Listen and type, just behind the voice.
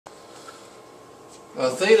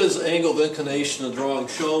Theta is the angle of inclination in the drawing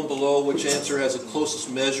shown below. Which answer has the closest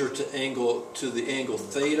measure to the angle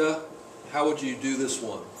theta? How would you do this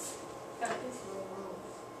one?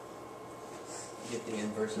 Get the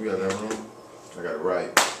inverse. You got that wrong? I got it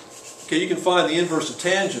right. Okay, you can find the inverse of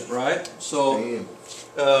tangent, right? So,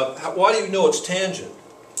 why do you know it's tangent?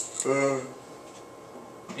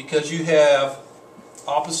 Because you have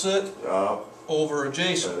opposite over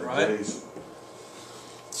adjacent, right? Adjacent.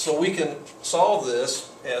 So we can solve this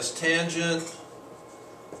as tangent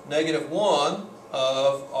 -1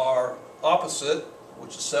 of our opposite,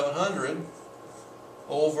 which is 700,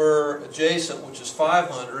 over adjacent, which is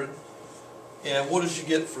 500. And what did you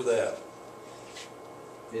get for that?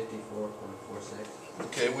 54.46.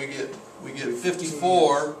 Okay, we get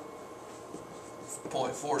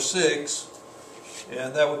 54.46,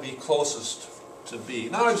 and that would be closest to B.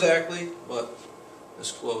 Not exactly, but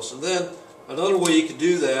it's close. And then another way you could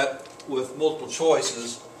do that with multiple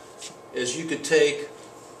choices is you could take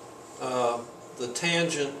the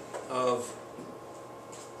tangent of,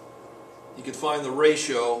 you could find the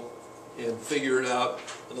ratio and figure it out,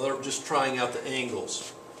 just trying out the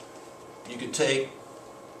angles. You could take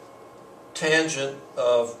tangent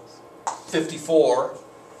of 54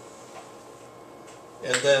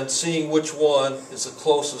 and then seeing which one is the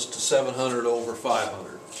closest to 700 over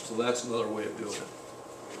 500. So that's another way of doing it.